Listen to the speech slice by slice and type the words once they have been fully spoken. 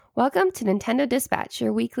Welcome to Nintendo Dispatch,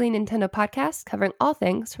 your weekly Nintendo podcast covering all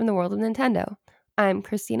things from the world of Nintendo. I'm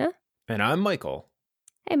Christina. And I'm Michael.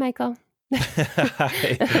 Hey, Michael.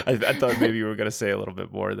 I thought maybe you were going to say a little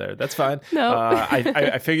bit more there. That's fine. No.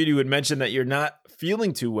 I figured you would mention that you're not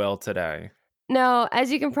feeling too well today. No,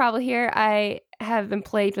 as you can probably hear, I have been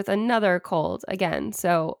plagued with another cold again.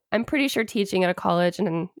 So I'm pretty sure teaching at a college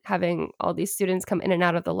and having all these students come in and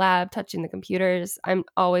out of the lab, touching the computers, I'm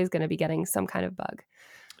always going to be getting some kind of bug.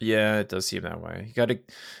 Yeah, it does seem that way. You got to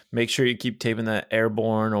make sure you keep taping that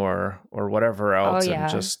airborne or whatever else and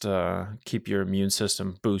just keep your immune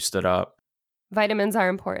system boosted up. Vitamins are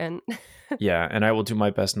important. Yeah, and I will do my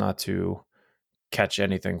best not to catch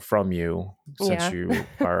anything from you since you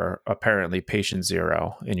are apparently patient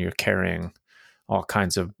zero and you're carrying all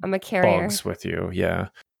kinds of I'm a carrier. Bugs with you. Yeah.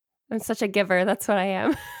 I'm such a giver. That's what I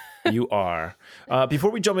am. You are.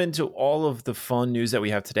 Before we jump into all of the fun news that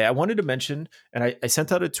we have today, I wanted to mention, and I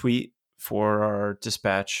sent out a tweet for our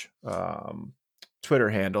Dispatch Twitter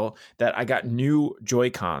handle that I got new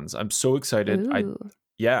Joy-Cons. I'm so excited.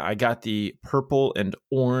 I got the purple and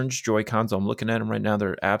orange Joy-Cons. I'm looking at them right now.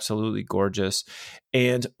 They're absolutely gorgeous.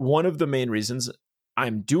 And one of the main reasons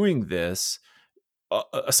I'm doing this,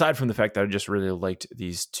 aside from the fact that I just really liked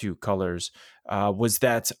these two colors, was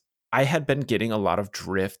that I had been getting a lot of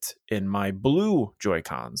drift in my blue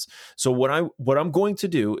Joy-Cons. So what I'm going to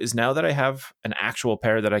do is, now that I have an actual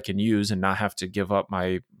pair that I can use and not have to give up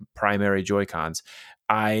my primary Joy-Cons,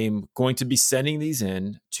 I'm going to be sending these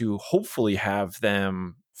in to hopefully have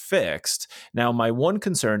them fixed. Now, my one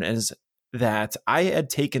concern is that I had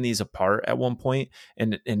taken these apart at one point,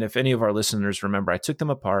 and if any of our listeners remember, I took them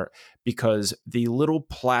apart because the little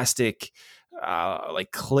plastic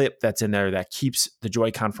clip that's in there that keeps the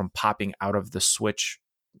Joy-Con from popping out of the Switch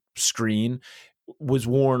screen was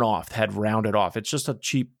worn off, had rounded off. It's just a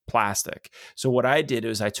cheap plastic. So what I did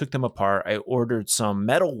is I took them apart. I ordered some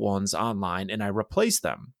metal ones online and I replaced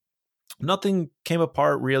them. Nothing came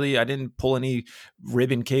apart really. I didn't pull any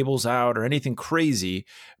ribbon cables out or anything crazy,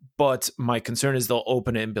 but my concern is they'll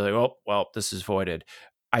open it and be like, oh, well, this is voided.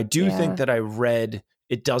 I do think that I read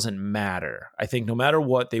it doesn't matter. I think no matter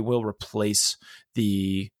what, they will replace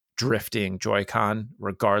the drifting Joy-Con,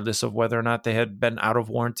 regardless of whether or not they had been out of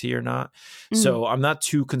warranty or not. So I'm not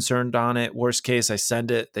too concerned on it. Worst case, I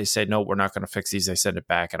send it. They say, no, we're not going to fix these. I send it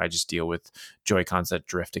back, and I just deal with Joy-Cons that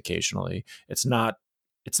drift occasionally. It's not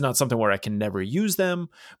something where I can never use them,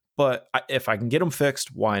 but if I can get them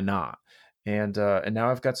fixed, why not? And now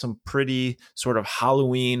I've got some pretty sort of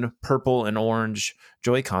Halloween purple and orange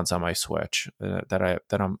Joy-Cons on my Switch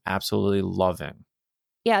that I'm absolutely loving.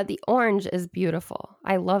 Yeah, the orange is beautiful.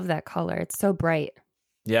 I love that color. It's so bright.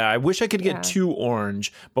 Yeah, I wish I could get two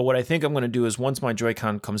orange, but what I think I'm going to do is, once my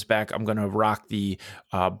Joy-Con comes back, I'm going to rock the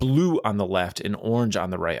blue on the left and orange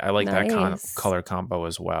on the right. I like that color combo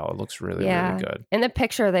as well. It looks really, really good. In the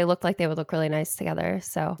picture, they look like they would look really nice together.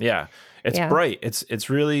 So yeah, it's bright. It's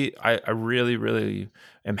really, I really, really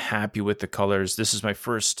am happy with the colors. This is my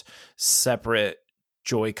first separate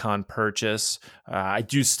Joy-Con purchase. I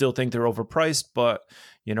do still think they're overpriced, but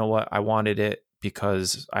you know what? I wanted it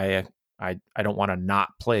because I don't want to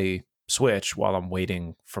not play Switch while I'm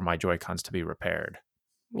waiting for my Joy-Cons to be repaired.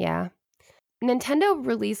 Yeah. Nintendo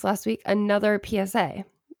released last week another PSA,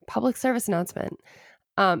 public service announcement.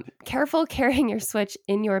 Careful carrying your Switch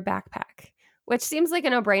in your backpack, which seems like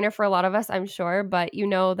a no-brainer for a lot of us, I'm sure, but you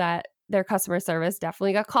know that their customer service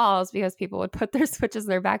definitely got calls because people would put their Switches in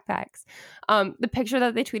their backpacks. The picture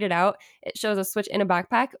that they tweeted out, it shows a Switch in a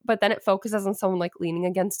backpack, but then it focuses on someone like leaning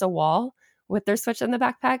against a wall with their Switch in the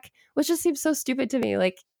backpack, which just seems so stupid to me.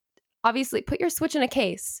 Like, obviously, put your Switch in a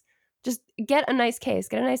case. Just get a nice case.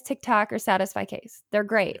 Get a nice TikTok or Satisfy case. They're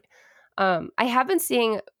great. I have been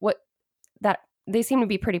seeing that they seem to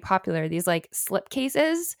be pretty popular, these like slip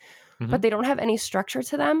cases, but they don't have any structure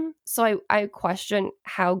to them. So I question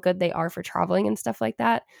how good they are for traveling and stuff like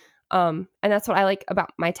that. And that's what I like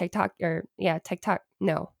about my TikTok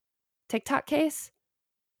case.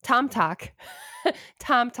 TomTalk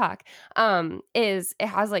is it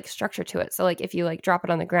has like structure to it. So like if you like drop it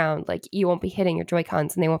on the ground, like you won't be hitting your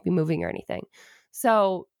Joy-Cons and they won't be moving or anything.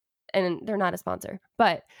 So, and they're not a sponsor,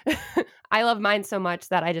 but I love mine so much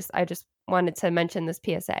that I just wanted to mention this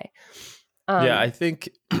PSA. I think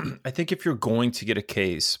if you're going to get a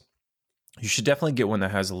case, you should definitely get one that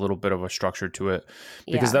has a little bit of a structure to it,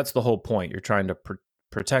 because that's the whole point. You're trying to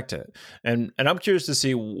protect it. And I'm curious to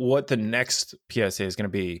see what the next PSA is going to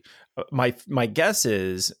be. My guess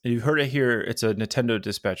is, you heard it here, it's a Nintendo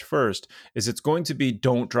Dispatch first, is it's going to be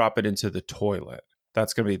don't drop it into the toilet.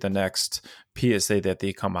 That's going to be the next PSA that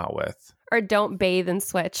they come out with. Or don't bathe and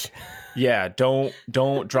Switch. Yeah, don't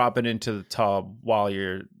drop it into the tub while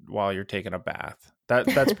you're taking a bath.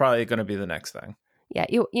 That's probably going to be the next thing. Yeah,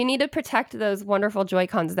 you need to protect those wonderful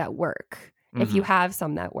Joy-Cons that work, if you have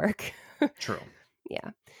some that work. True.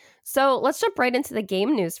 Yeah. So let's jump right into the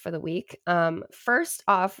game news for the week. First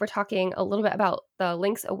off, we're talking a little bit about the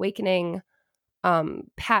Link's Awakening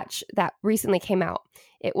patch that recently came out.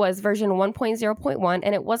 It was version 1.0.1,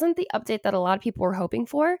 and it wasn't the update that a lot of people were hoping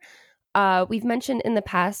for. We've mentioned in the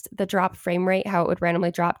past the drop frame rate, how it would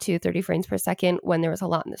randomly drop to 30 frames per second when there was a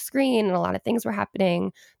lot on the screen and a lot of things were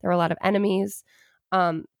happening. There were a lot of enemies.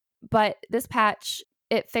 But this patch,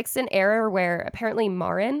 it fixed an error where apparently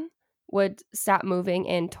Marin would stop moving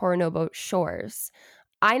in Torinobo Shores.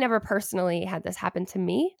 I never personally had this happen to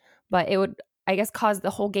me, but it would, I guess, cause the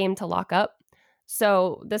whole game to lock up.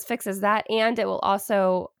 So this fixes that, and it will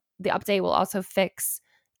also, the update will also fix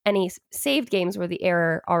any saved games where the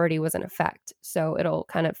error already was in effect. So it'll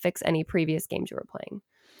kind of fix any previous games you were playing.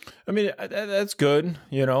 I mean, that's good.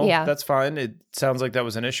 Yeah. That's fine. It sounds like that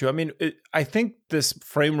was an issue. I mean, I think this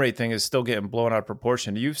frame rate thing is still getting blown out of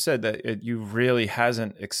proportion. You've said that you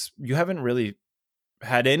haven't really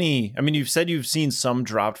had any. I mean, you've said you've seen some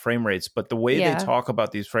dropped frame rates, but the way they talk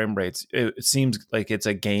about these frame rates, it seems like it's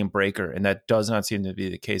a game breaker, and that does not seem to be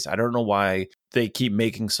the case. I don't know why they keep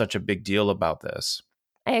making such a big deal about this.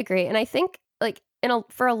 I agree. And I think like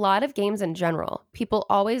for a lot of games in general, people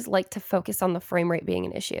always like to focus on the frame rate being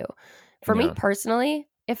an issue. For me personally,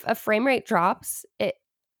 if a frame rate drops,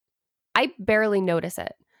 I barely notice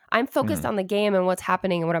it. I'm focused on the game and what's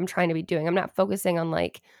happening and what I'm trying to be doing. I'm not focusing on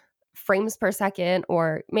like frames per second,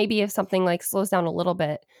 or maybe if something like slows down a little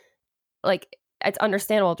bit, like it's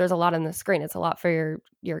understandable. There's a lot on the screen. It's a lot for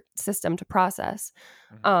your system to process.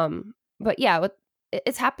 But yeah,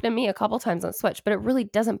 it's happened to me a couple times on Switch, but it really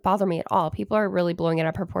doesn't bother me at all. People are really blowing it out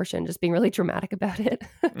of proportion, just being really dramatic about it.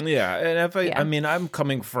 Yeah. And I mean, I'm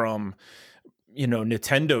coming from,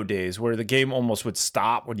 Nintendo days where the game almost would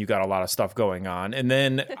stop when you got a lot of stuff going on. And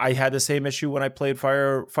then I had the same issue when I played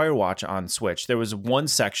Firewatch on Switch. There was one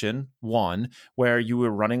section where you were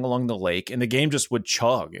running along the lake and the game just would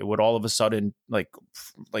chug. It would all of a sudden like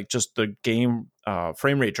just the game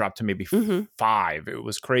frame rate dropped to maybe 5. It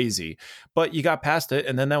was crazy, but you got past it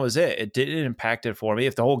and then that was it. It didn't impact it for me.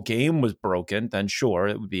 If the whole game was broken, then sure,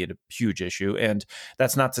 it would be a huge issue. And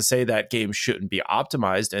that's not to say that games shouldn't be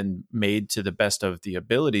optimized and made to the best of the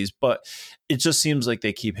abilities, but it just seems like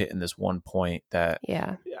they keep hitting this one point that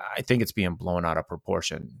I think it's being blown out of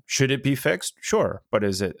proportion. Should it be fixed? Sure. But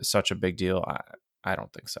is it such a big deal? I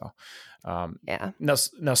don't think so. Now,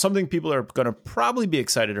 something people are going to probably be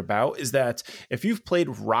excited about is that if you've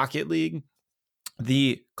played Rocket League,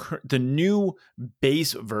 the new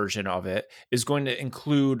base version of it is going to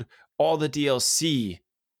include all the DLC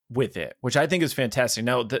with it, which I think is fantastic.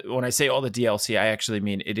 Now, when I say all the DLC, I actually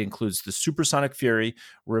mean it includes the Supersonic Fury,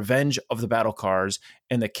 Revenge of the Battle Cars,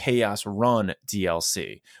 and the Chaos Run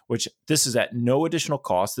DLC, which this is at no additional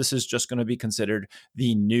cost. This is just going to be considered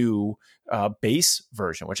the new base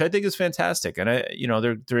version, which I think is fantastic. And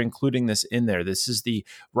they're including this in there. This is the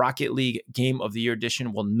Rocket League Game of the Year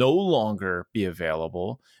edition will no longer be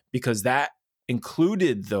available because that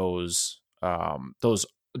included those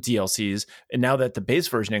DLCs, and now that the base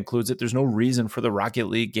version includes it, there's no reason for the Rocket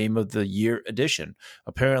League Game of the Year edition.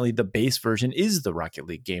 Apparently the base version is the Rocket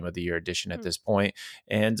League Game of the Year edition at this point,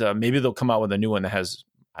 and maybe they'll come out with a new one that has,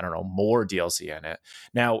 I don't know, more DLC in it.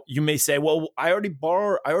 Now you may say, well, I already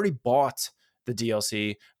bought the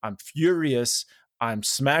DLC. I'm furious. I'm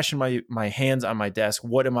smashing my hands on my desk.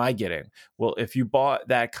 What am I getting? Well, if you bought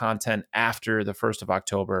that content after the 1st of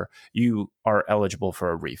October, you are eligible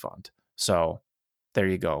for a refund. So there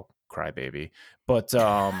you go, crybaby. But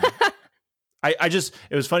it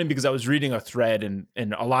was funny because I was reading a thread and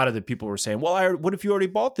a lot of the people were saying, well, what if you already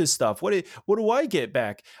bought this stuff? What do I get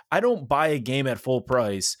back? I don't buy a game at full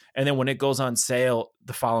price and then when it goes on sale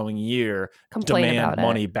the following year, demand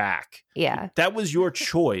money back. Yeah. That was your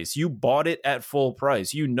choice. You bought it at full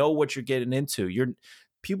price. You know what you're getting into.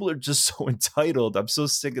 People are just so entitled. I'm so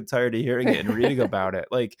sick and tired of hearing it and reading about it.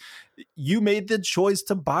 Like, you made the choice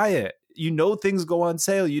to buy it. Things go on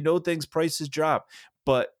sale. Things prices drop.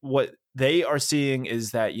 But what they are seeing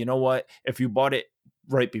is that, you know what? If you bought it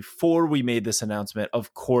right before we made this announcement,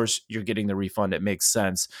 of course you're getting the refund. It makes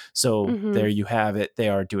sense. So there you have it. They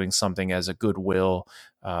are doing something as a goodwill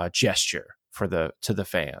gesture to the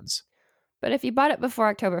fans. But if you bought it before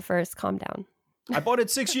October 1st, calm down. I bought it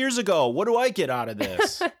 6 years ago. What do I get out of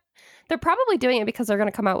this? They're probably doing it because they're going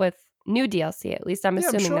to come out with new DLC. At least I'm Yeah,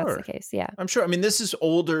 I'm assuming that's the sure. case. Yeah. I'm sure. I mean, this is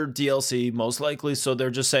older DLC, most likely. So they're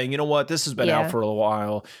just saying, you know what? This has been out Yeah. for a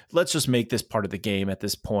while. Let's just make this part of the game at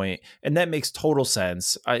this point. And that makes total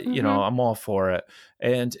sense. I'm all for it.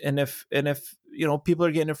 And if people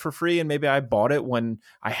are getting it for free and maybe I bought it when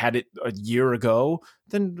I had it a year ago,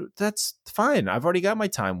 then that's fine. I've already got my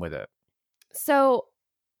time with it. So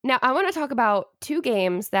now I want to talk about two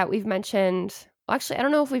games that we've mentioned. Well, actually, I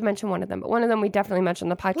don't know if we've mentioned one of them, but one of them we definitely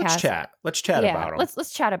mentioned on the podcast. Let's chat about them.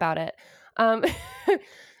 Let's chat about it.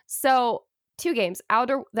 So two games,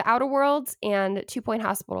 The Outer Worlds and 2 Point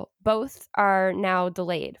Hospital, both are now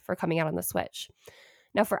delayed for coming out on the Switch.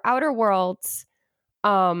 Now for Outer Worlds,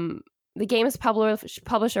 the game's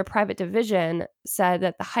publisher Private Division said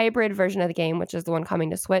that the hybrid version of the game, which is the one coming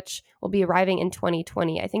to Switch, will be arriving in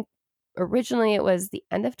 2020. I think originally it was the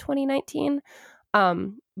end of 2019,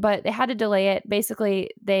 but they had to delay it. Basically,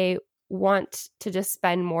 they want to just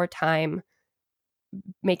spend more time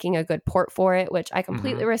making a good port for it, which I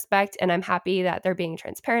completely respect, and I'm happy that they're being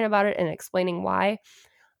transparent about it and explaining why.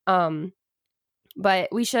 But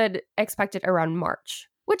we should expect it around March,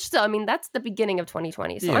 which still, I mean, that's the beginning of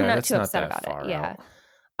 2020, so I'm not too upset about it. Yeah.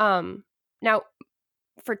 Now,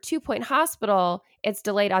 for 2 Point Hospital, it's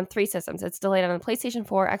delayed on 3 systems. It's delayed on the PlayStation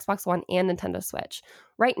 4, Xbox One, and Nintendo Switch.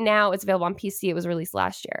 Right now, it's available on PC. It was released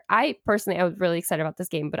last year. I was really excited about this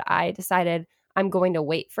game, but I decided I'm going to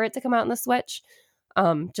wait for it to come out on the Switch,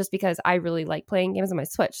 just because I really like playing games on my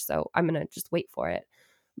Switch, so I'm going to just wait for it.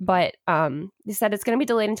 But they said it's going to be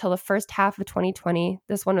delayed until the first half of 2020.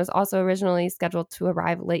 This one was also originally scheduled to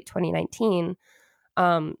arrive late 2019.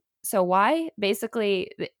 So why?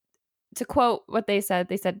 Basically, to quote what they said,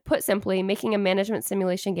 put simply, making a management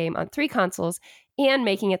simulation game on 3 consoles and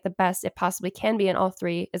making it the best it possibly can be in all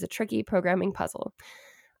 3 is a tricky programming puzzle.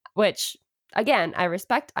 Which, again, I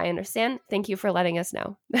respect, I understand. Thank you for letting us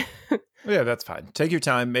know. Yeah, that's fine. Take your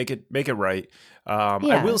time, make it right.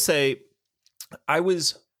 I will say, I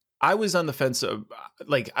was on the fence of,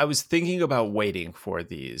 like, I was thinking about waiting for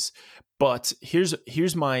these, but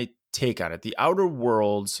here's my take on it. The Outer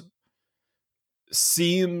Worlds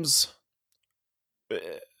seems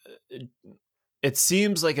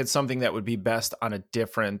like it's something that would be best on a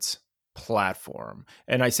different platform.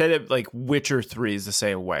 And I said it, like, Witcher 3 is the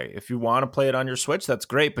same way. If you want to play it on your Switch, that's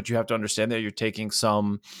great, but you have to understand that you're taking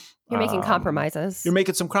some You're making compromises. You're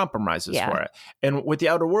making some compromises for it. And with the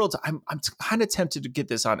Outer Worlds, I'm kind of tempted to get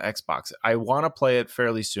this on Xbox. I want to play it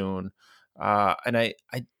fairly soon. And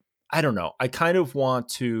I don't know. I kind of want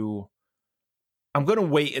to. I'm going to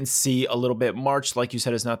wait and see a little bit. March, like you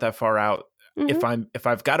said, is not that far out. If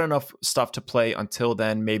I've got enough stuff to play until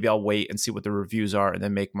then, maybe I'll wait and see what the reviews are and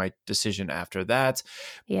then make my decision after that.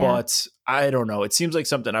 Yeah. But I don't know. It seems like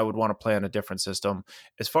something I would want to play on a different system.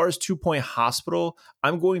 As far as 2 Point Hospital,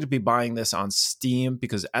 I'm going to be buying this on Steam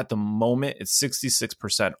because at the moment it's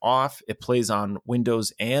 66% off. It plays on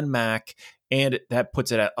Windows and Mac, and that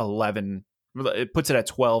puts it at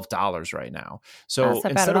 $12 right now. So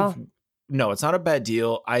instead of no, it's not a bad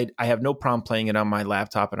deal. I have no problem playing it on my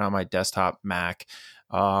laptop and on my desktop Mac.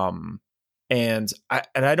 And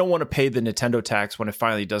I don't want to pay the Nintendo tax when it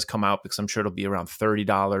finally does come out, because I'm sure it'll be around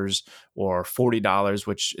 $30 or $40,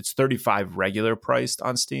 which it's $35 regular priced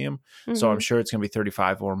on Steam. So I'm sure it's going to be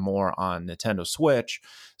 $35 or more on Nintendo Switch.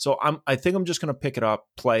 So I think I'm just going to pick it up,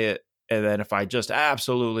 play it. And then if I just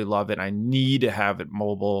absolutely love it, I need to have it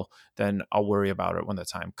mobile, then I'll worry about it when the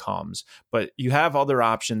time comes. But you have other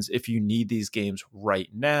options if you need these games right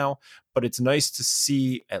now. But it's nice to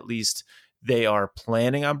see at least they are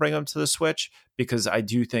planning on bringing them to the Switch, because I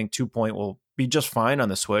do think 2 Point will be just fine on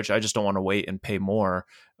the Switch. I just don't want to wait and pay more.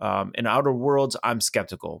 In Outer Worlds, I'm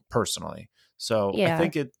skeptical personally. So yeah.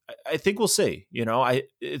 I think we'll see.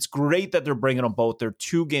 It's great that they're bringing them both. They're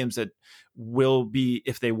 2 games that will be,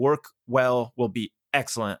 if they work well, will be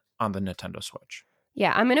excellent on the Nintendo Switch.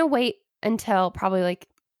 Yeah, I'm gonna wait until probably like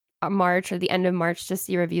March or the end of March to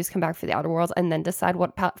see reviews come back for the Outer Worlds, and then decide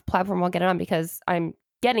what platform I'll get it on, because I'm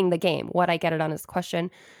getting the game. What I get it on is the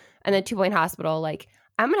question. And then 2 Point Hospital, like,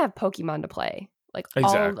 I'm gonna have Pokemon to play, like,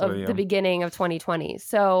 exactly, all of the beginning of 2020.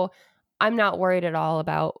 So I'm not worried at all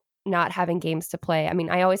about not having games to play. I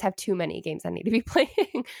mean, I always have too many games I need to be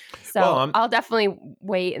playing. So I'll definitely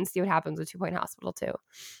wait and see what happens with 2 Point Hospital too.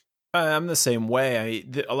 I'm the same way.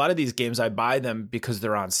 A lot of these games, I buy them because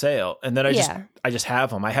they're on sale, and then I just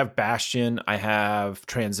have them. I have Bastion, I have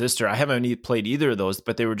Transistor. I haven't played either of those,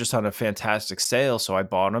 but they were just on a fantastic sale, so I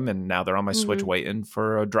bought them, and now they're on my Switch waiting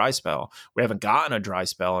for a dry spell. We haven't gotten a dry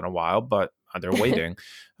spell in a while, but they're waiting.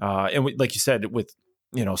 And like you said, with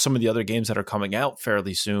some of the other games that are coming out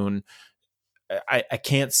fairly soon, I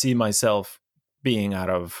can't see myself being out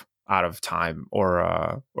of out of time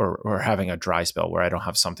or having a dry spell where I don't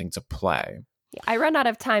have something to play. Yeah, I run out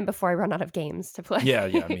of time before I run out of games to play. Yeah,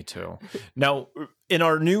 me too. Now, in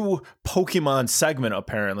our new Pokemon segment,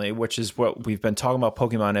 apparently, which is what we've been talking about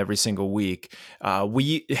Pokemon every single week,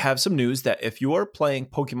 we have some news that if you are playing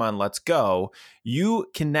Pokemon Let's Go, you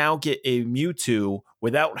can now get a Mewtwo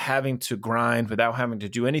without having to grind, without having to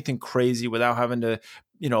do anything crazy, without having to,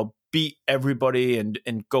 beat everybody and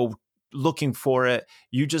go looking for it.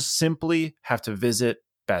 You just simply have to visit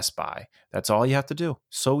Best Buy. That's all you have to do.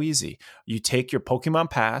 So easy. You take your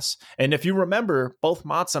Pokemon Pass. And if you remember, both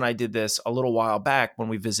Mats and I did this a little while back when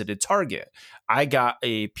we visited Target. I got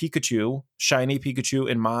a Pikachu, shiny Pikachu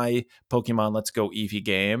in my Pokemon Let's Go Eevee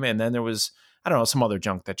game. And then there was, I don't know, some other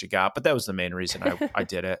junk that you got, but that was the main reason I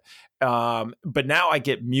did it. But now I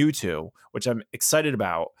get Mewtwo, which I'm excited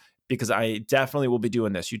about because I definitely will be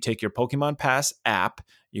doing this. You take your Pokemon Pass app,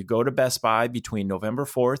 you go to Best Buy between November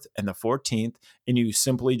 4th and the 14th, and you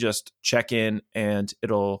simply just check in and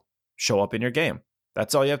it'll show up in your game.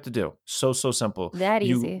 That's all you have to do. So simple. That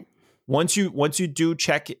easy. Once you do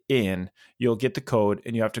check in, you'll get the code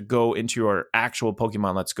and you have to go into your actual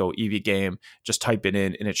Pokemon Let's Go Eevee game, just type it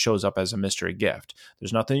in and it shows up as a mystery gift.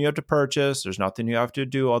 There's nothing you have to purchase. There's nothing you have to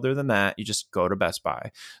do other than that. You just go to Best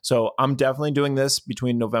Buy. So I'm definitely doing this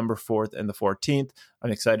between November 4th and the 14th.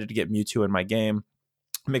 I'm excited to get Mewtwo in my game.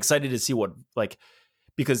 I'm excited to see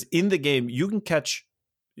because in the game you can catch,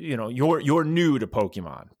 you're new to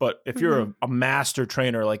Pokemon, but if you're a master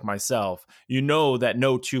trainer like myself, you know that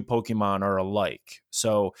no two Pokemon are alike.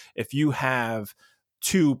 So if you have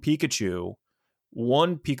two Pikachu,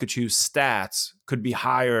 one Pikachu's stats could be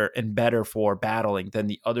higher and better for battling than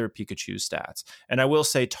the other Pikachu's stats. And I will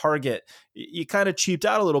say, Target, you kind of cheaped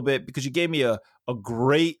out a little bit because you gave me a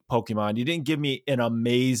great Pokemon. You didn't give me an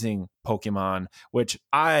amazing Pokemon, which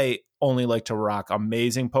I only like to rock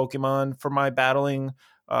amazing Pokemon for my battling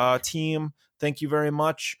team. Thank you very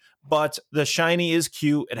much. But the shiny is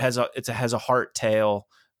cute. It has a heart tail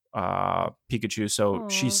Pikachu, so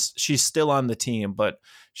Aww. she's still on the team, but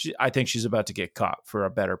I think she's about to get caught for a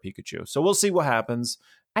better Pikachu. So we'll see what happens.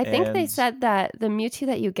 I think they said that the Mewtwo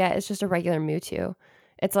that you get is just a regular Mewtwo.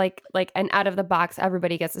 It's like an out of the box,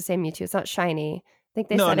 everybody gets the same Mewtwo. It's not shiny. I think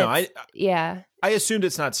they said yeah. I assumed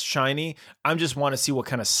it's not shiny. I just want to see what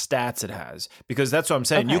kind of stats it has because that's what I'm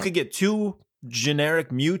saying. Okay. You could get two generic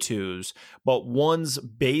Mewtwo's, but one's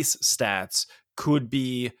base stats could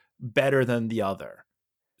be better than the other.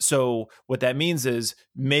 So what that means is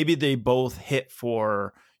maybe they both hit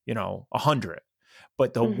for 100,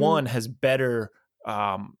 but the one has better.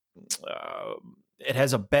 It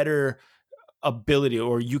has a better ability,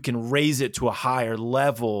 or you can raise it to a higher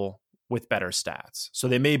level with better stats. So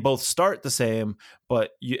they may both start the same,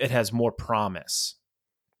 but it has more promise.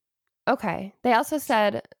 Okay. They also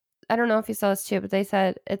said, I don't know if you saw this too, but they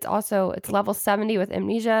said it's level 70 with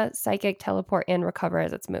Amnesia, Psychic, Teleport, and Recover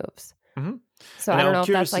as its moves. Mm-hmm. So I don't know if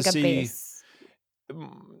that's like a base.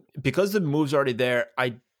 Because the move's already there,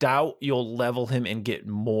 I doubt you'll level him and get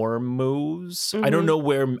more moves. I don't know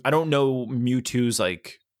Mewtwo's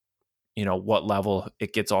what level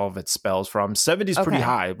it gets all of its spells from. 70 is pretty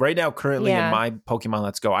high. Right now, currently in my Pokemon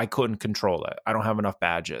Let's Go, I couldn't control it. I don't have enough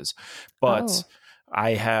badges. But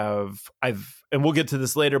and we'll get to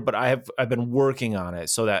this later, but I've been working on it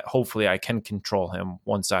so that hopefully I can control him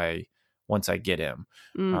once I get him.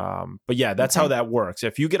 But yeah, that's how that works.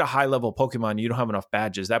 If you get a high level Pokemon, you don't have enough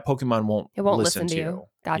badges, that Pokemon won't listen to you.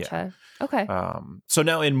 Gotcha. Yeah. Okay. So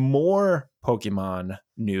now in more Pokemon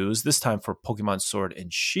news, this time for Pokemon Sword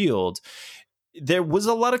and Shield, there was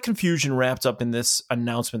a lot of confusion wrapped up in this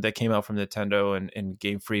announcement that came out from Nintendo and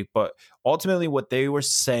Game Freak. But ultimately what they were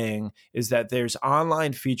saying is that there's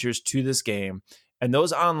online features to this game, and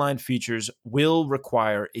those online features will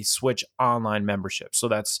require a Switch Online membership. So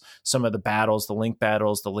that's some of the battles, the link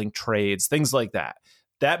trades, things like that.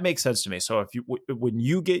 That makes sense to me. So when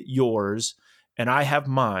you get yours and I have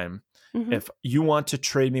mine, if you want to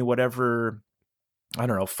trade me whatever, I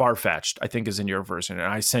don't know, Farfetch'd, I think is in your version, and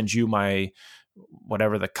I send you my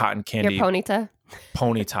whatever the cotton candy your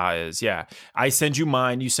Ponyta is. Yeah. I send you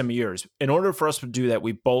mine, you send me yours. In order for us to do that,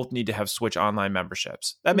 we both need to have Switch Online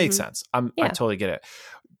memberships. That makes sense. I totally get it.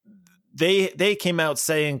 They came out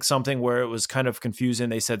saying something where it was kind of confusing.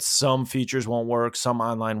 They said some features won't work, some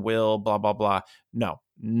online will, blah, blah, blah. No,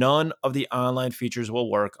 none of the online features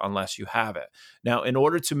will work unless you have it. Now, in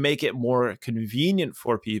order to make it more convenient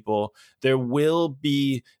for people, there will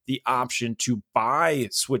be the option to buy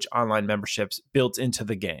Switch Online memberships built into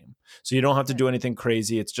the game. So you don't have to do anything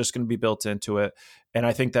crazy. It's just going to be built into it. And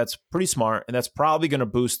I think that's pretty smart. And that's probably going to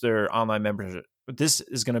boost their online membership. But this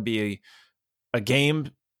is going to be a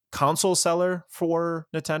game console seller for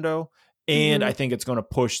Nintendo, and I think it's going to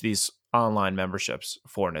push these online memberships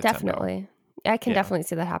for Nintendo. Definitely. I can definitely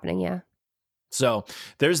see that happening, yeah. So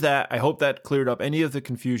there's that. I hope that cleared up any of the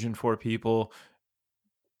confusion for people.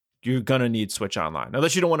 You're going to need Switch Online.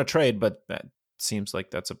 Unless you don't want to trade, but that seems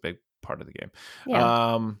like that's a big part of the game.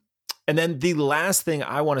 Yeah. And then the last thing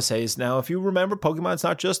I want to say is, now, if you remember, Pokemon's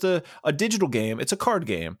not just a digital game, it's a card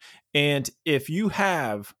game. And if you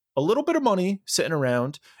have a little bit of money sitting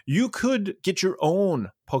around, you could get your own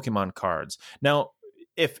Pokemon cards. Now,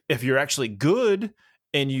 if you're actually good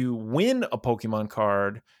and you win a Pokemon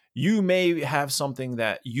card, you may have something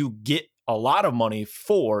that you get a lot of money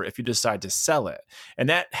for if you decide to sell it. And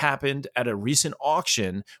that happened at a recent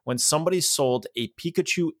auction when somebody sold a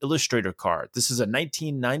Pikachu Illustrator card. This is a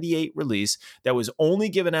 1998 release that was only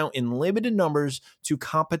given out in limited numbers to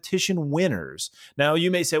competition winners. Now,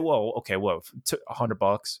 you may say, well, okay, well, $100,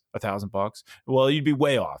 $1,000. Well, you'd be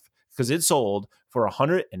way off, because it sold for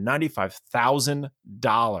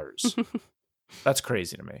 $195,000. That's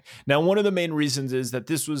crazy to me. Now, one of the main reasons is that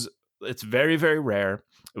it's very, very rare.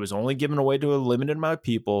 It was only given away to a limited amount of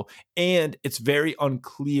people, and it's very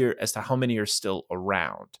unclear as to how many are still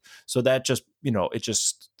around. So that just,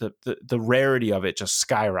 the rarity of it just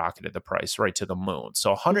skyrocketed the price right to the moon.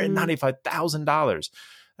 So $195,000.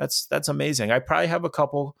 That's amazing. I probably have a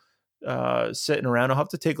couple sitting around. I'll have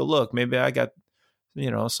to take a look. Maybe I got,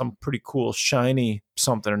 some pretty cool shiny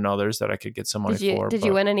something or others that I could get some money for. Did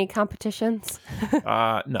you win any competitions?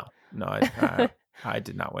 No, I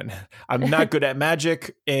did not win. I'm not good at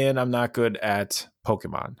Magic, and I'm not good at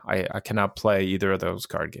Pokemon. I cannot play either of those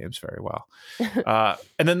card games very well.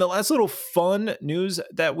 And then the last little fun news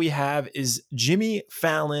that we have is Jimmy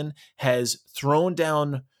Fallon has thrown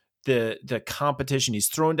down the competition. He's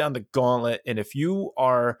thrown down the gauntlet. And if you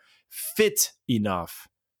are fit enough,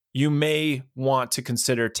 you may want to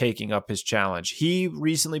consider taking up his challenge. He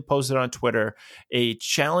recently posted on Twitter a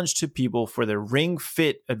challenge to people for the Ring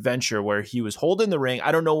Fit adventure, where he was holding the ring.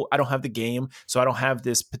 I don't know. I don't have the game, so I don't have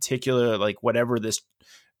this particular, whatever this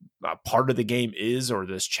part of the game is, or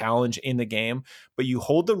this challenge in the game. But you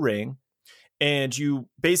hold the ring and you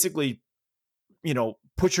basically,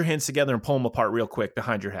 put your hands together and pull them apart real quick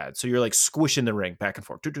behind your head. So you're like squishing the ring back and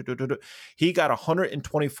forth. He got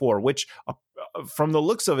 124, which from the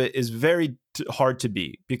looks of it is very hard to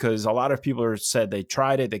beat, because a lot of people have said they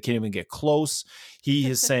tried it. They can't even get close.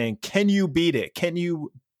 He is saying, can you beat it? Can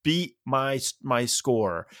you beat my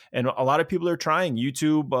score? And a lot of people are trying.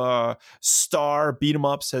 YouTube star beat 'em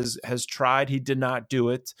ups has tried. He did not do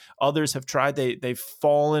it. Others have tried. They've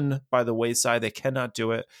fallen by the wayside. They cannot do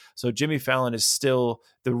it. So Jimmy Fallon is still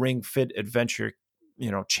the Ring Fit Adventure,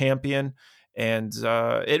 champion. And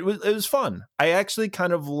it was fun. I actually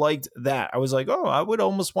kind of liked that. I was like, oh, I would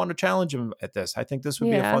almost want to challenge him at this. I think this would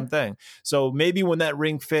be a fun thing. So maybe when that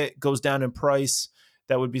Ring Fit goes down in price,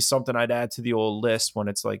 that would be something I'd add to the old list, when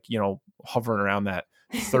it's hovering around that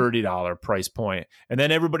 $30 price point. And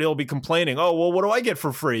then everybody will be complaining, oh, well, what do I get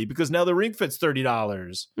for free? Because now the Ring Fit's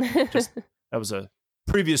 $30. That was a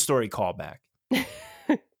previous story callback.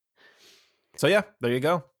 So yeah, there you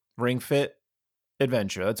go. Ring Fit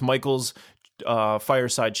Adventure. That's Michael's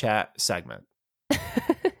fireside chat segment.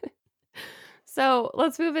 So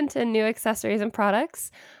let's move into new accessories and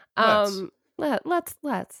products. Let's.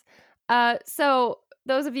 So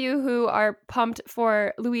those of you who are pumped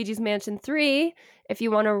for Luigi's Mansion 3, if you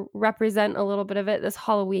want to represent a little bit of it this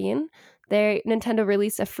Halloween, Nintendo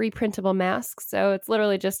released a free printable mask. So it's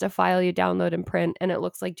literally just a file you download and print, and it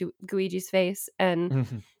looks like Luigi's face,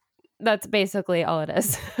 and that's basically all it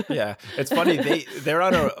is. Yeah, it's funny. They're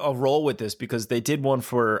on a roll with this, because they did one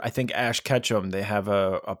for, I think, Ash Ketchum. They have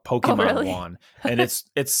a Pokemon one, and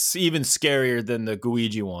it's even scarier than the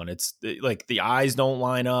Guigi one. It's like the eyes don't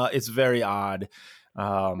line up. It's very odd.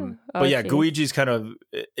 But yeah, geez. Guigi's kind of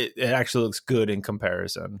it actually looks good in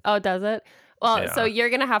comparison. Oh, does it? Well, so you're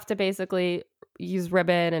gonna have to basically use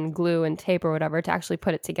ribbon and glue and tape or whatever to actually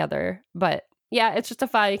put it together. But yeah, it's just a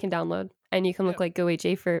file you can download, and you can look like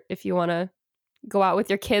Guigi for if you want to go out with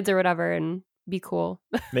your kids or whatever and be cool.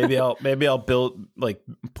 maybe I'll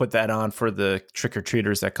put that on for the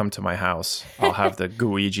trick-or-treaters that come to my house. I'll have the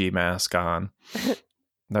Guigi mask on.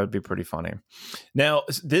 That would be pretty funny. Now,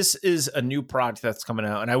 this is a new product that's coming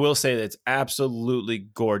out, and I will say that it's absolutely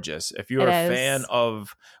gorgeous. If you're a fan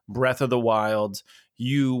of Breath of the Wild,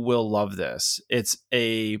 you will love this. It's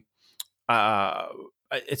a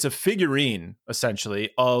figurine,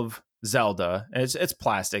 essentially, of Zelda, and it's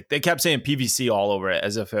plastic. They kept saying PVC all over it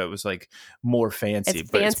as if it was like more fancy,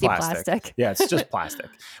 but it's plastic. Yeah, it's just plastic.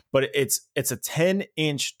 But it's a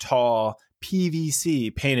 10-inch tall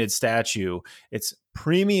PVC painted statue. It's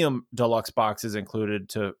premium deluxe boxes included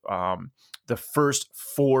to the first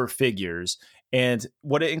 4 figures. And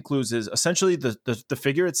what it includes is essentially the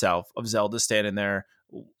figure itself of Zelda standing there.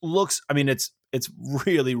 Looks, I mean, it's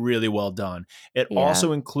really, really well done. It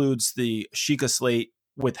also includes the Sheikah slate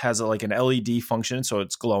has like an LED function, so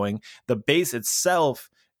it's glowing. The base itself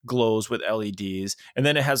glows with LEDs, and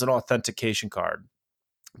then it has an authentication card.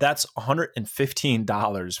 That's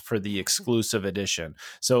 $115 for the exclusive edition.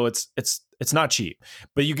 So it's not cheap,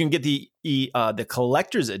 but you can get the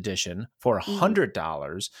collector's edition for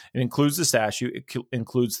 $100. It includes the statue, it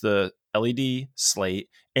includes the LED slate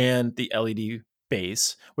and the LED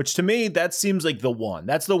base, which to me, that seems like the one.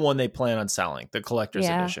 That's the one they plan on selling, the collector's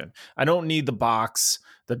edition. I don't need the box,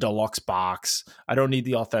 the deluxe box. I don't need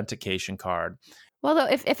the authentication card. Well, though,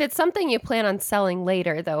 if it's something you plan on selling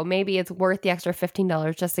later, though, maybe it's worth the extra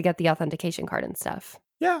 $15 just to get the authentication card and stuff.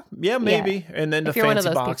 Yeah, maybe. Yeah. And then the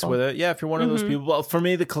fancy box with it. Yeah, if you're one of those people. Well, for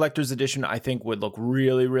me, the collector's edition, I think would look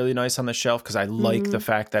really, really nice on the shelf because I like the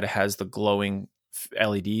fact that it has the glowing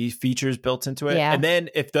LED features built into it. And then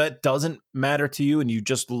if that doesn't matter to you and you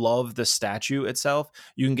just love the statue itself,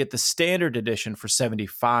 you can get the standard edition for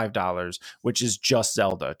 $75, which is just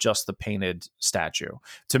Zelda, just the painted statue.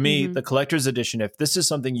 To me, the collector's edition, if this is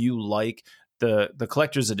something you like, the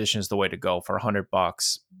collector's edition is the way to go for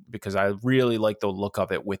 $100 because I really like the look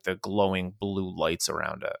of it with the glowing blue lights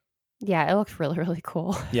around it. Yeah, it looks really, really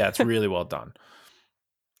cool. Yeah, it's really well done.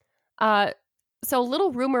 So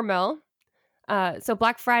little rumor mill. So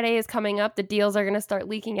Black Friday is coming up. The deals are going to start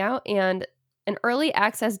leaking out. And an early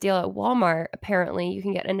access deal at Walmart, apparently, you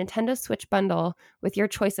can get a Nintendo Switch bundle with your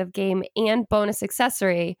choice of game and bonus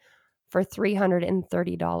accessory for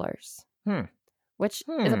 $330, which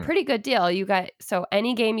is a pretty good deal. You got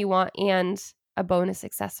any game you want and a bonus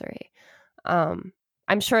accessory. I'm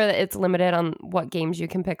sure that it's limited on what games you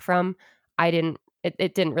can pick from.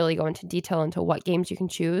 It didn't really go into detail into what games you can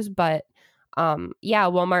choose, but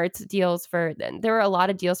Walmart's deals there were a lot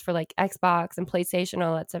of deals for like Xbox and PlayStation and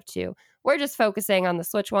all that stuff too. We're just focusing on the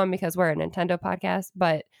Switch one because we're a Nintendo podcast,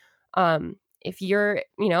 but if you're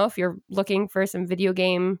looking for some video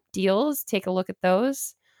game deals, take a look at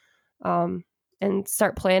those and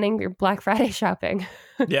start planning your Black Friday shopping.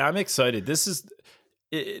 Yeah, I'm excited.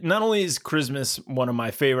 Not only is Christmas one of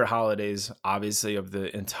my favorite holidays, obviously, of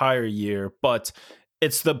the entire year, but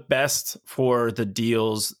it's the best for the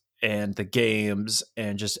deals and the games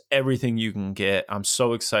and just everything you can get. I'm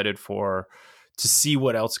so excited to see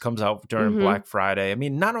what else comes out during Black Friday. I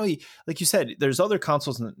mean, not only, like you said, there's other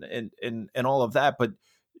consoles and all of that, but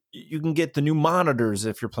you can get the new monitors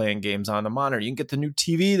if you're playing games on the monitor. You can get the new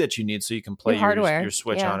TV that you need so you can play your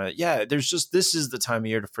Switch on it. Yeah, this is the time of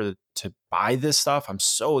year to buy this stuff. I'm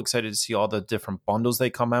so excited to see all the different bundles they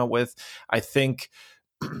come out with. I think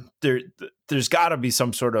there's got to be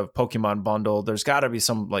some sort of Pokemon bundle. There's got to be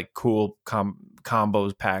some like cool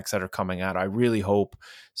combos packs that are coming out. I really hope.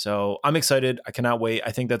 So I'm excited. I cannot wait.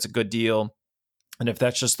 I think that's a good deal. And if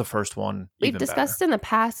that's just the first one, we've discussed in the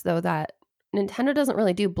past though that Nintendo doesn't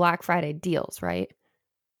really do Black Friday deals, right?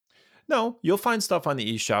 No, you'll find stuff on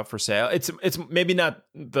the eShop for sale. It's maybe not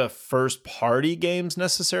the first party games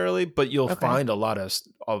necessarily, but you'll find a lot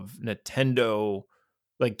of Nintendo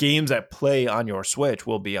like games that play on your Switch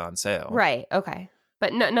will be on sale. Right. Okay.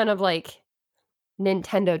 But none of like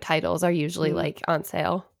Nintendo titles are usually like on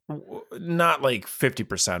sale. Not like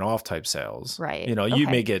 50% off type sales. Right. You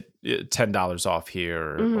may get $10 off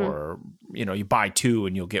here or, you buy 2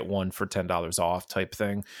 and you'll get 1 for $10 off type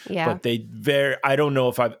thing. Yeah. But I don't know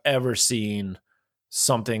if I've ever seen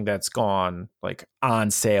something that's gone like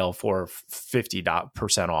on sale for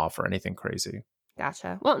 50% off or anything crazy.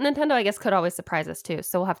 Gotcha. Well, Nintendo, I guess, could always surprise us too.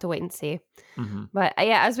 So we'll have to wait and see. But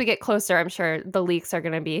as we get closer, I'm sure the leaks are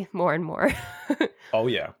going to be more and more. Oh,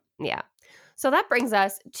 yeah. Yeah. So that brings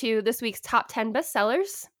us to this week's top 10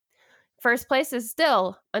 bestsellers. First place is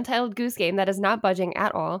still Untitled Goose Game. That is not budging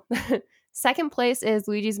at all. Second place is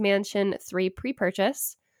Luigi's Mansion 3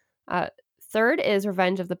 pre-purchase. Third is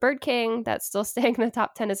Revenge of the Bird King. That's still staying in the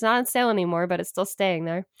top 10. It's not on sale anymore, but it's still staying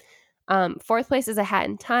there. Fourth place is A Hat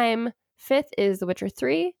in Time. Fifth is The Witcher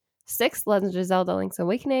 3. Sixth, Legend of Zelda Link's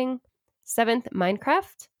Awakening. Seventh,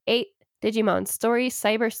 Minecraft. Eighth, Digimon Story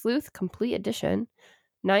Cyber Sleuth Complete Edition.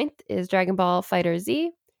 Ninth is Dragon Ball Fighter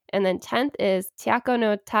Z. And then 10th is Taiko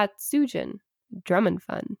no Tatsujin, Drum and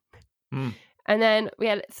Fun. And then we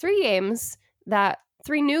had three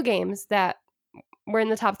new games that were in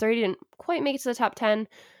the top 30, didn't quite make it to the top 10.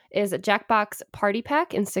 Is Jackbox Party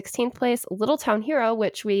Pack in 16th place, Little Town Hero,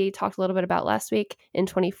 which we talked a little bit about last week, in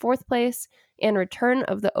 24th place, and Return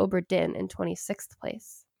of the Obra Dinn in 26th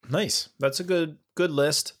place. Nice. That's a good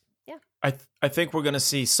list. Yeah. I think we're going to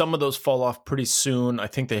see some of those fall off pretty soon. I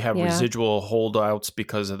think they have residual holdouts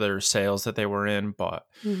because of their sales that they were in, but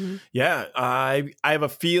yeah, I have a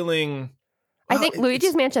feeling. I think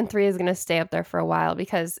Luigi's Mansion 3 is going to stay up there for a while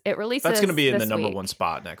because it releases. That's going to be in the number week. one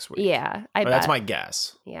spot next week. Yeah, that's my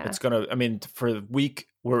guess. Yeah, it's gonna. I mean, for the week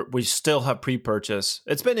we still have pre-purchase.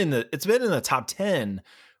 It's been in the top 10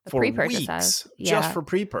 for weeks just for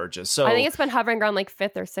pre-purchase. So I think it's been hovering around like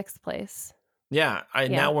 5th or 6th place. Yeah,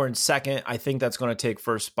 now we're in second. I think that's going to take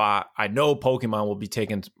first spot. I know Pokemon will be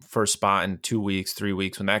taking first spot in 2 weeks, 3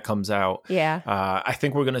 weeks when that comes out. Yeah. I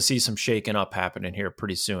think we're going to see some shaking up happening here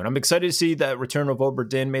pretty soon. I'm excited to see that Return of Obra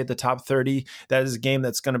Dinn made the top 30. That is a game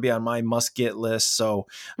that's going to be on my must-get list, so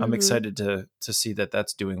I'm excited to see that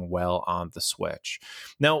that's doing well on the Switch.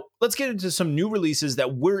 Now, let's get into some new releases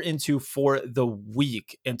that we're into for the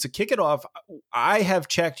week. And to kick it off, I have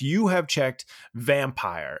checked, you have checked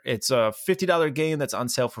Vampire. It's a $50 game that's on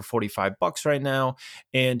sale for $45 right now,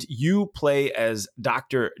 and you play as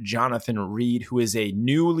Dr. Jonathan Reed, who is a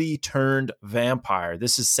newly turned vampire.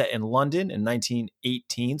 This is set in London in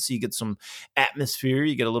 1918, so you get some atmosphere,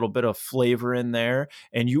 you get a little bit of flavor in there,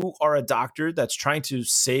 and you are a doctor that's trying to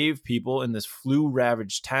save people in this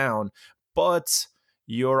flu-ravaged town, but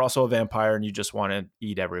you're also a vampire and you just want to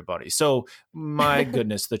eat everybody. So my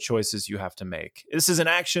goodness, the choices you have to make. This is an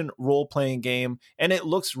action role-playing game, and it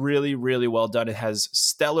looks really, really well done. It has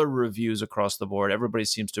stellar reviews across the board. Everybody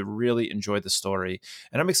seems to really enjoy the story,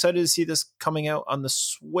 and I'm excited to see this coming out on the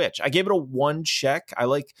Switch. I gave it a 1 check. I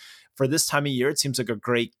like, for this time of year, it seems like a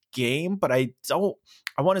great game, but I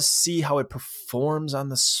want to see how it performs on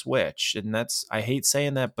the Switch. And I hate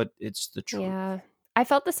saying that, but it's the truth. Yeah. I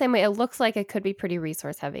felt the same way. It looks like it could be pretty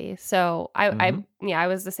resource heavy. So I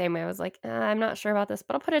was the same way. I was like, I'm not sure about this,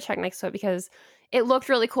 but I'll put a check next to it because it looked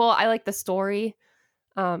really cool. I like the story.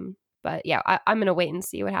 But yeah, I'm going to wait and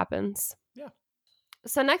see what happens. Yeah.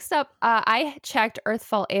 So next up, I checked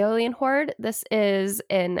Earthfall Alien Horde. This is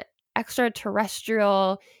an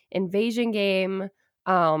extraterrestrial invasion game.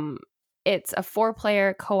 It's a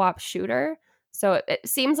 4-player co-op shooter. So it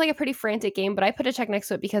seems like a pretty frantic game, but I put a check next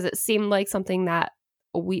to it because it seemed like something that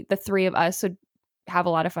the 3 of us would have a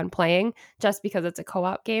lot of fun playing just because it's a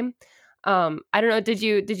co-op game. I don't know. Did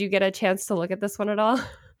you get a chance to look at this one at all?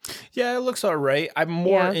 Yeah, it looks all right. I'm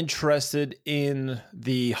more interested in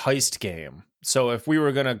the heist game. So if we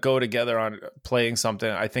were going to go together on playing something,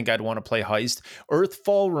 I think I'd want to play Heist.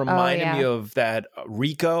 Earthfall reminded me of that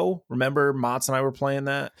Rico. Remember Mats and I were playing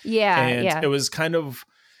that? Yeah. And it was kind of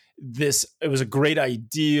it was a great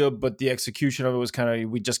idea, but the execution of it was kind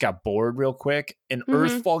of, we just got bored real quick. And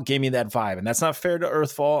Earthfall gave me that vibe. And that's not fair to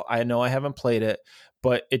Earthfall. I know I haven't played it,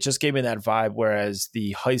 but it just gave me that vibe. Whereas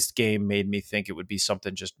the Heist game made me think it would be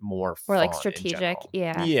something just more fun, like strategic.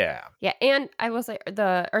 Yeah. Yeah. And I will say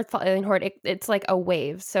the Earthfall Alien Horde, it's like a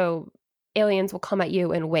wave. So aliens will come at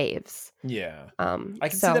you in waves. Yeah. I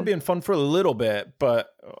can see that being fun for a little bit, but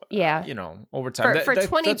over time. For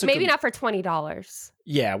 20, maybe not for $20.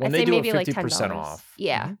 Yeah, when they do a 50% off.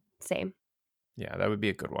 Yeah, same. Yeah, that would be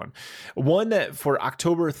a good one. One that for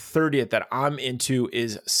October 30th that I'm into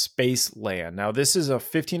is Spaceland. Now, this is a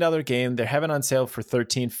 $15 game. They're having on sale for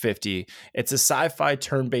 $13.50. It's a sci-fi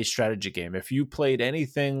turn-based strategy game. If you played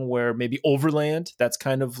anything where maybe Overland, that's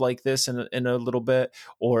kind of like this in a little bit,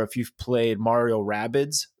 or if you've played Mario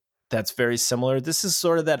Rabbids, that's very similar. This is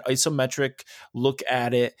sort of that isometric look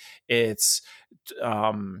at it. It's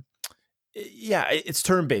it's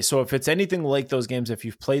turn-based. So if it's anything like those games, if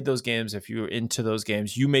you've played those games, if you're into those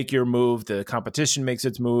games, you make your move, the competition makes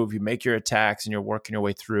its move, you make your attacks, and you're working your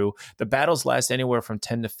way through. The battles last anywhere from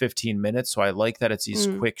 10 to 15 minutes, so I like that it's these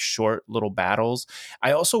quick, short little battles.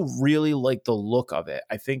 I also really like the look of it.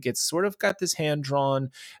 I think it's sort of got this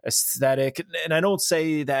hand-drawn aesthetic, and I don't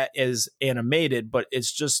say that as animated, but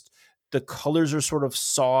it's just the colors are sort of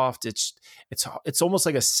soft. It's almost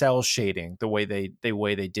like a cell shading the way they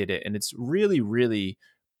did it, and it's really, really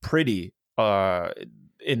pretty in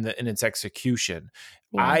its execution.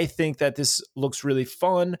 Yeah. I think that this looks really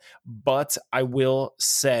fun, but I will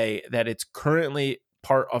say that it's currently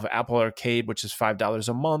part of Apple Arcade, which is $5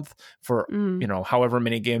 a month for however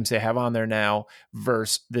many games they have on there now,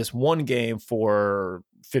 versus this one game for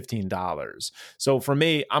 $15. So for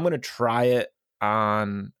me, I'm going to try it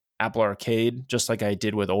on Apple Arcade, just like I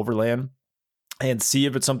did with Overland, and see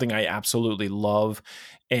if it's something I absolutely love,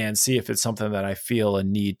 and see if it's something that I feel a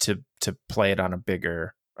need to play it on a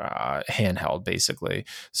bigger handheld, basically.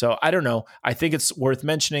 So I don't know. I think it's worth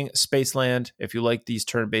mentioning. Spaceland, if you like these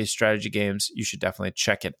turn-based strategy games, you should definitely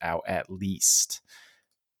check it out at least.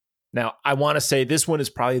 Now, I want to say this one is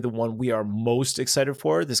probably the one we are most excited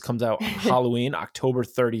for. This comes out Halloween, October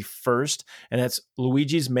 31st, and that's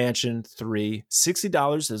Luigi's Mansion 3.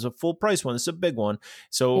 $60 is a full price one. It's a big one.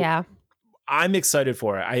 So Yeah. I'm excited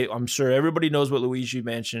for it. I'm sure everybody knows what Luigi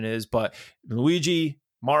Mansion is, but Luigi,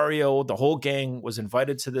 Mario, the whole gang was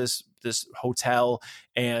invited to this hotel,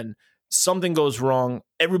 and something goes wrong.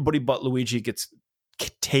 Everybody but Luigi gets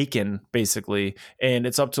taken, basically, and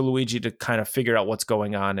it's up to Luigi to kind of figure out what's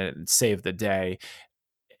going on and save the day.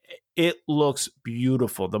 It looks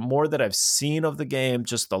beautiful. The more that I've seen of the game,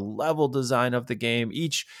 just the level design of the game,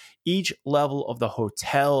 each level of the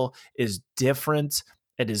hotel is different.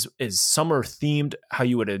 It is summer themed, how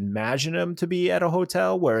you would imagine them to be at a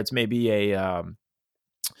hotel, where it's maybe a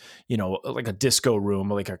like a disco room,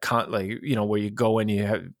 like where you go in, you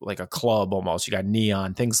have like a club almost, you got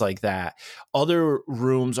neon, things like that. Other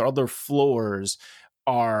rooms, other floors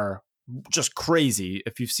are just crazy.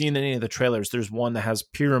 If you've seen any of the trailers, there's one that has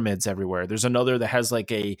pyramids everywhere. There's another that has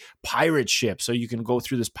like a pirate ship, so you can go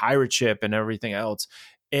through this pirate ship and everything else.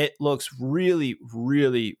 It looks really,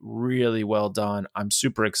 really, really well done. I'm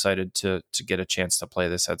super excited to get a chance to play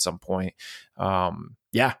this at some point.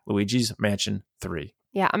 Luigi's Mansion 3.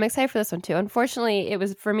 Yeah, I'm excited for this one too. Unfortunately, it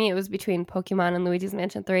was between Pokemon and Luigi's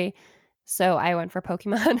Mansion 3, so I went for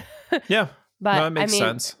Pokemon. Yeah, but no, it makes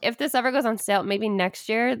sense. If this ever goes on sale, maybe next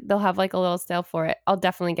year they'll have like a little sale for it. I'll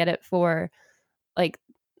definitely get it for like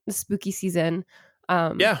the spooky season.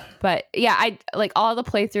 But yeah, I like all the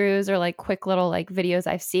playthroughs or like quick little like videos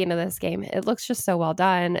I've seen of this game. It looks just so well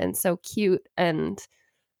done and so cute and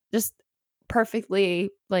just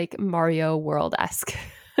perfectly like Mario World-esque.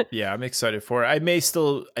 Yeah, I'm excited for it. I may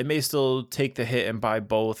still take the hit and buy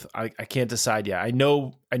both. I can't decide yet. I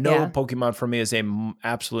know Pokemon for me is a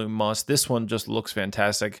absolute must. This one just looks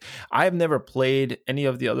fantastic. I've never played any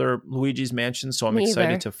of the other Luigi's Mansions, so I'm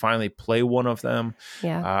excited to finally play one of them.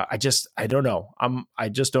 Yeah. I don't know. I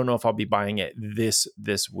just don't know if I'll be buying it this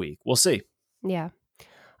week. We'll see. Yeah.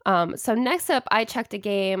 So next up, I checked a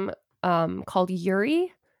game called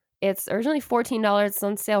Yuri. It's originally $14. It's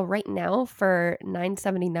on sale right now for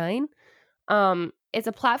 $9.79. It's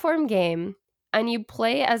a platform game, and you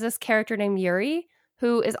play as this character named Yuri,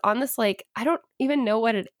 who is on this, like, I don't even know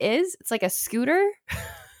what it is. It's like a scooter.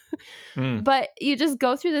 But you just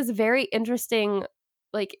go through this very interesting,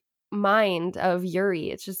 like, mind of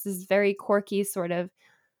Yuri. It's just this very quirky sort of,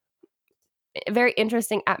 very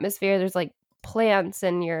interesting atmosphere. There's, like, plants,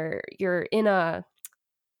 and you're in a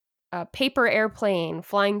paper airplane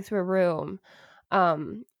flying through a room.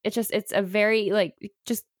 It's a very like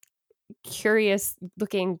just curious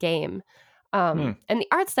looking game. And the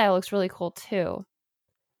art style looks really cool too.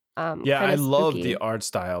 I love the art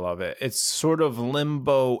style of it. It's sort of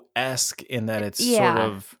Limbo-esque in that it's sort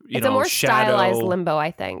of it's a more stylized Limbo,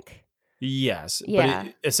 I think. Yes,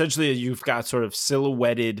 but essentially you've got sort of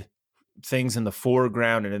silhouetted things in the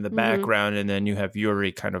foreground and in the background, and then you have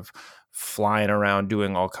Yuri kind of flying around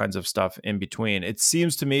doing all kinds of stuff in between. It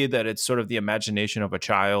seems to me that it's sort of the imagination of a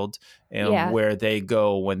child and where they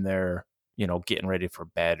go when they're getting ready for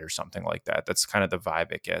bed or something like that. That's kind of the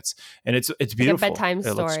vibe it gets, and it's beautiful. Like a bedtime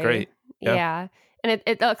story. It looks great. Yeah. And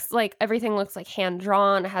it looks like everything looks like hand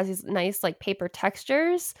drawn. It has these nice like paper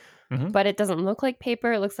textures, but it doesn't look like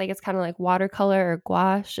paper. It looks like it's kind of like watercolor or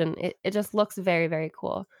gouache, and it just looks very, very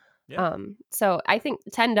cool. Yeah. So I think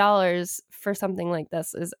 $10 for something like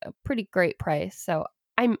this is a pretty great price. So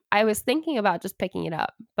I was thinking about just picking it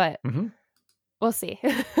up, but we'll see.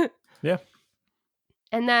 Yeah.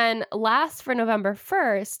 And then last for November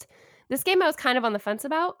 1st, this game I was kind of on the fence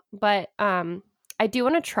about, but I do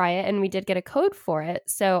want to try it, and we did get a code for it.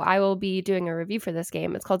 So I will be doing a review for this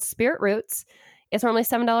game. It's called Spirit Roots. It's normally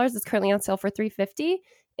 $7. It's currently on sale for $3.50.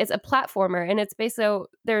 It's a platformer, and it's basically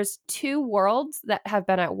there's two worlds that have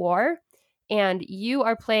been at war, and you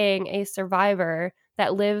are playing a survivor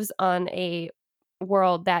that lives on a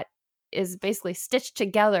world that is basically stitched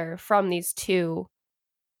together from these two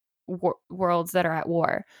worlds that are at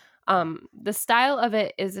war. The style of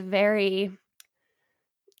it is very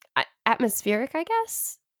atmospheric, I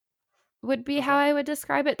guess, would be how I would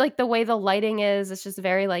describe it. Like the way the lighting is, it's just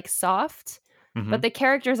very like soft, but the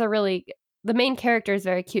characters are really... The main character is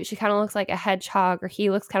very cute. She kind of looks like a hedgehog, or he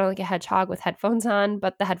looks kind of like a hedgehog with headphones on,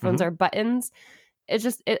 but the headphones are buttons. It's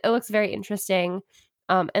just, it looks very interesting.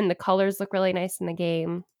 And the colors look really nice in the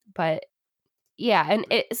game. But yeah, and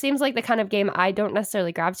it seems like the kind of game I don't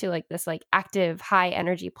necessarily grab to, like this like active, high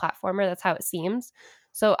energy platformer. That's how it seems.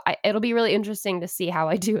 So it'll be really interesting to see how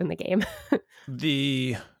I do in the game.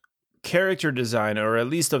 The character design, or at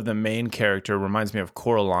least of the main character, reminds me of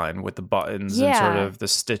Coraline with the buttons and sort Yeah. of the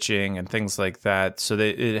stitching and things like that. So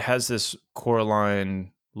it has this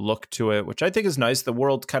Coraline look to it, which I think is nice. The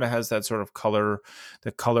world kind of has that sort of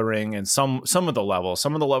the coloring, and some of the levels.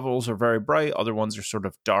 Some of the levels are very bright, other ones are sort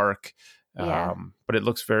of dark. Yeah. But it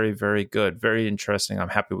looks very, very good, very interesting. I'm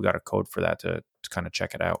happy we got a code for that to kind of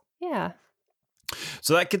check it out. Yeah.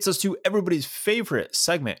 So that gets us to everybody's favorite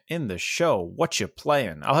segment in the show. What you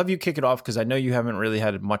playing? I'll have you kick it off because I know you haven't really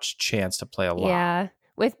had much chance to play a lot. Yeah.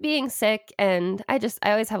 With being sick, and I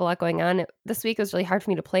always have a lot going on. This week was really hard for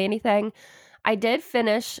me to play anything. I did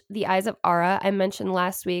finish The Eyes of Ara. I mentioned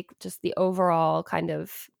last week just the overall kind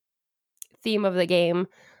of theme of the game,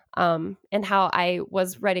 and how I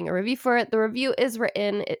was writing a review for it. The review is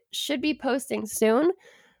written. It should be posting soon,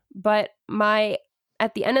 but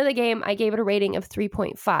at the end of the game, I gave it a rating of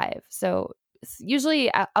 3.5. So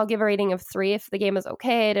usually I'll give a rating of 3 if the game is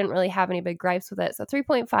okay. I didn't really have any big gripes with it. So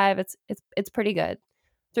 3.5, it's pretty good.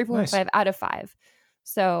 3.5 Nice. out of 5.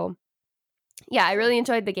 So yeah, I really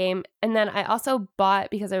enjoyed the game. And then I also bought,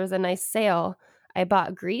 because there was a nice sale, I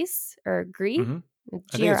bought Grease, or Gree, Mm-hmm.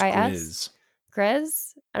 Gris.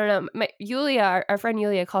 Gris? I don't know. Yulia, our friend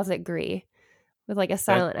Yulia calls it Gree with like a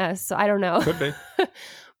silent S. So I don't know. Could be.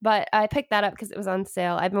 But I picked that up because it was on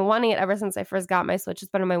sale. I've been wanting it ever since I first got my Switch.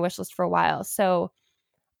 It's been on my wish list for a while. So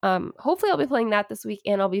hopefully I'll be playing that this week,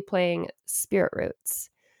 and I'll be playing Spirit Roots.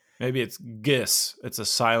 Maybe it's Gis. It's a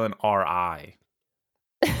silent R-I.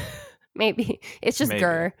 Maybe. It's just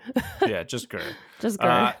Gur. Yeah, just Gur. Just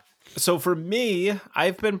Gur. So for me,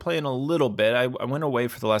 I've been playing a little bit. I went away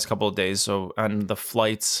for the last couple of days. So on the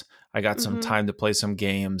flights, I got some time to play some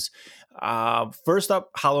games. First up,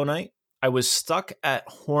 Hollow Knight. I was stuck at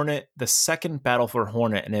Hornet, the second battle for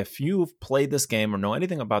Hornet. And if you've played this game or know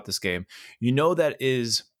anything about this game, you know that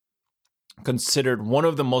is considered one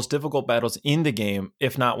of the most difficult battles in the game,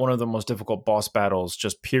 if not one of the most difficult boss battles,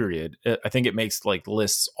 just period. I think it makes like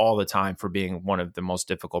lists all the time for being one of the most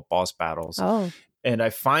difficult boss battles. Oh. And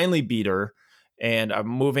I finally beat her, and I'm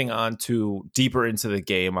moving on to deeper into the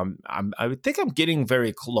game. I think I'm getting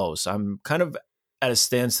very close. I'm kind of at a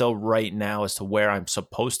standstill right now as to where I'm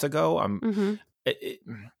supposed to go.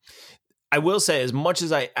 I will say, as much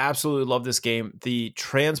as I absolutely love this game, the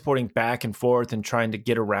transporting back and forth and trying to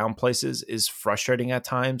get around places is frustrating at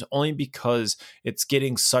times, only because it's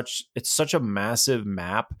such a massive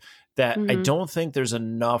map that I don't think there's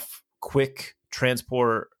enough quick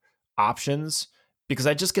transport options, because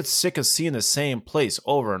I just get sick of seeing the same place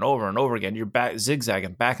over and over and over again. You're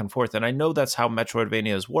zigzagging back and forth. And I know that's how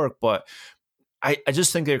Metroidvanias work, but I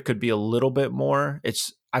just think there could be a little bit more.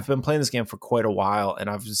 I've been playing this game for quite a while, and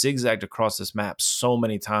I've zigzagged across this map so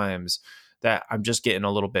many times that I'm just getting a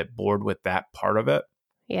little bit bored with that part of it.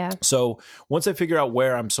 Yeah. So once I figure out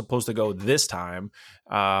where I'm supposed to go this time,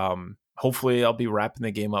 hopefully I'll be wrapping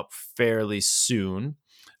the game up fairly soon.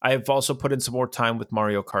 I've also put in some more time with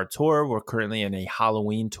Mario Kart Tour. We're currently in a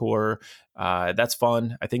Halloween tour. That's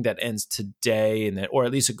fun. I think that ends today, or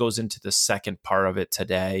at least it goes into the second part of it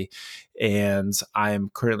today. And I'm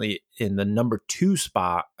currently in the number 2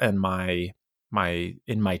 spot in my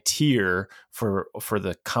tier for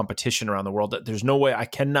the competition around the world. There's no way I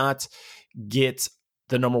cannot get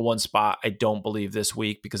the number 1 spot, I don't believe, this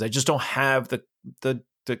week, because I just don't have the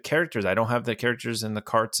characters. I don't have the characters and the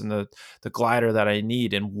carts and the glider that I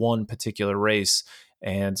need in one particular race,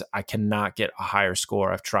 and I cannot get a higher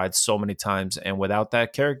score. I've tried so many times, and without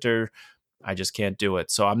that character, I just can't do it.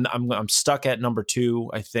 So I'm stuck at number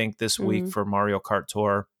 2, I think, this week for Mario Kart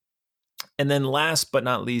Tour. And then last but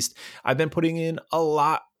not least, I've been putting in a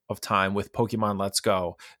lot of time with Pokemon Let's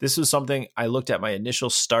Go. This was something I looked at my initial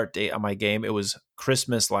start date on my game. It was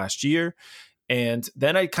Christmas last year. And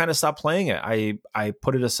then I kind of stopped playing it. I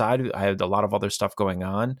put it aside. I had a lot of other stuff going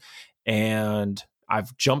on, and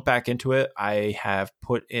I've jumped back into it. I have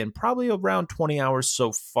put in probably around 20 hours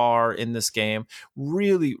so far in this game.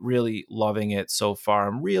 Really, really loving it so far.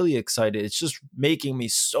 I'm really excited. It's just making me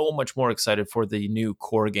so much more excited for the new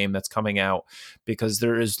core game that's coming out, because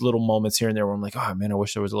there is little moments here and there where I'm like, oh man, I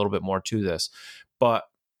wish there was a little bit more to this. But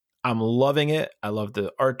I'm loving it. I love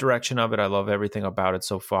the art direction of it. I love everything about it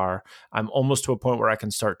so far. I'm almost to a point where I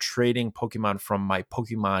can start trading Pokemon from my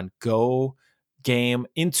Pokemon Go game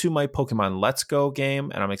into my Pokemon Let's Go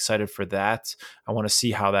game, and I'm excited for that. I want to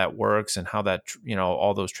see how that works and how that,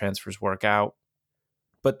 all those transfers work out.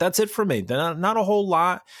 But that's it for me. Not a whole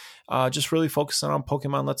lot. Just really focusing on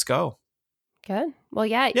Pokemon Let's Go. Good. Well,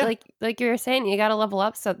 yeah. Like you were saying, you got to level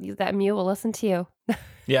up so that Mew will listen to you.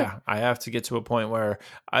 Yeah, I have to get to a point where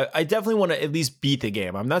I definitely want to at least beat the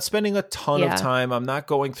game. I'm not spending a ton of Yeah. time. I'm not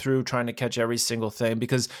going through trying to catch every single thing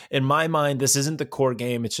because in my mind, this isn't the core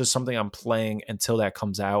game. It's just something I'm playing until that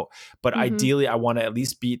comes out. But Hmm. ideally, I want to at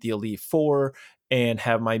least beat the Elite Four and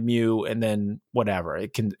have my Mew, and then whatever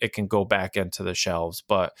it can go back into the shelves.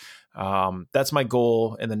 But that's my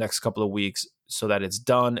goal in the next couple of weeks, so that it's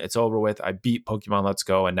done, it's over with. I beat Pokemon Let's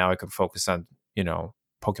Go, and now I can focus on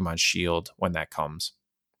Pokemon Shield when that comes.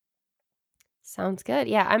 Sounds good.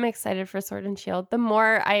 Yeah, I'm excited for Sword and Shield. The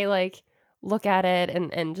more I like look at it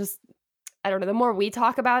and just I don't know, the more we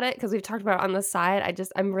talk about it, because we've talked about it on the side,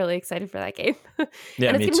 I'm really excited for that game. And Yeah,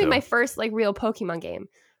 it's me gonna be too. my first like real Pokemon game.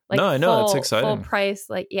 No, Like I know that's full exciting. price.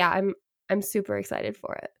 Like, yeah, I'm super excited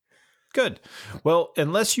for it. Good. Well,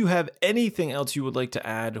 unless you have anything else you would like to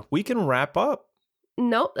add, we can wrap up.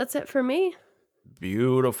 Nope, that's it for me.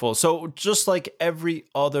 Beautiful. So, just like every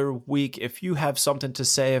other week, if you have something to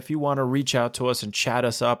say, if you want to reach out to us and chat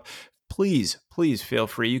us up, please feel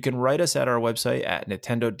free. You can write us at our website at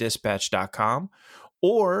nintendodispatch.com,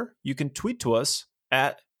 or you can tweet to us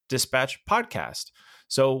at Dispatch Podcast.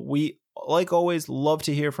 So, we, like always, love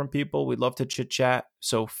to hear from people. We love to chit chat.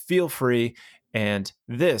 So, feel free. And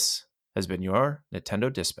this has been your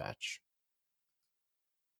Nintendo Dispatch.